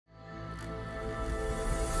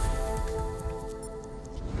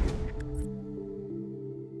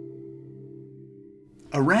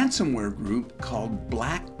A ransomware group called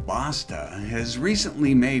Black Basta has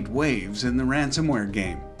recently made waves in the ransomware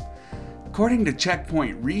game. According to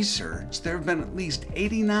Checkpoint Research, there have been at least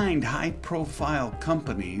 89 high-profile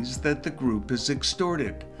companies that the group has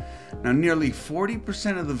extorted. Now, nearly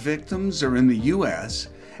 40% of the victims are in the US,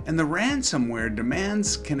 and the ransomware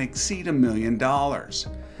demands can exceed $1 million.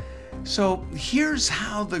 So here's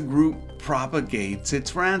how the group propagates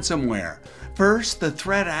its ransomware. First, the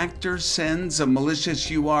threat actor sends a malicious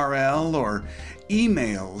URL or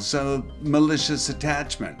emails a malicious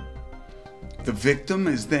attachment. The victim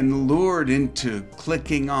is then lured into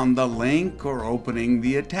clicking on the link or opening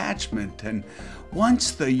the attachment, and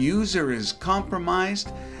once the user is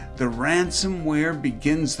compromised, the ransomware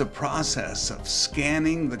begins the process of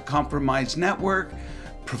scanning the compromised network,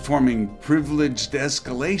 performing privileged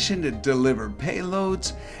escalation to deliver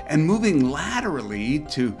payloads, and moving laterally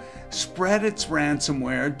to spread its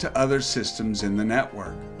ransomware to other systems in the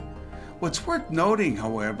network. What's worth noting,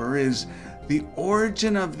 however, is the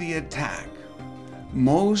origin of the attack.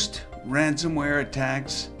 Most ransomware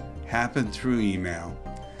attacks happen through email.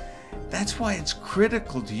 That's why it's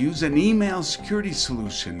critical to use an email security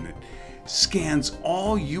solution that scans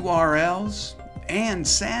all URLs and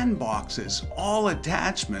sandboxes all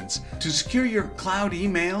attachments. To secure your cloud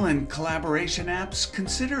email and collaboration apps,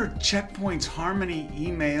 consider Checkpoint's Harmony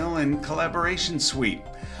email and collaboration suite.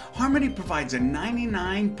 Harmony provides a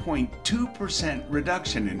 99.2%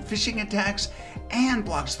 reduction in phishing attacks and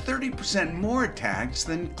blocks 30% more attacks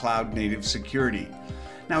than cloud-native security.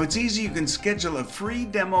 Now, it's easy. You can schedule a free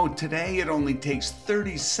demo today. It only takes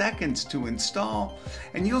 30 seconds to install,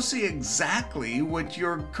 and you'll see exactly what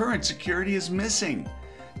your current security is missing.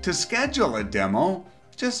 To schedule a demo,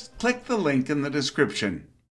 just click the link in the description.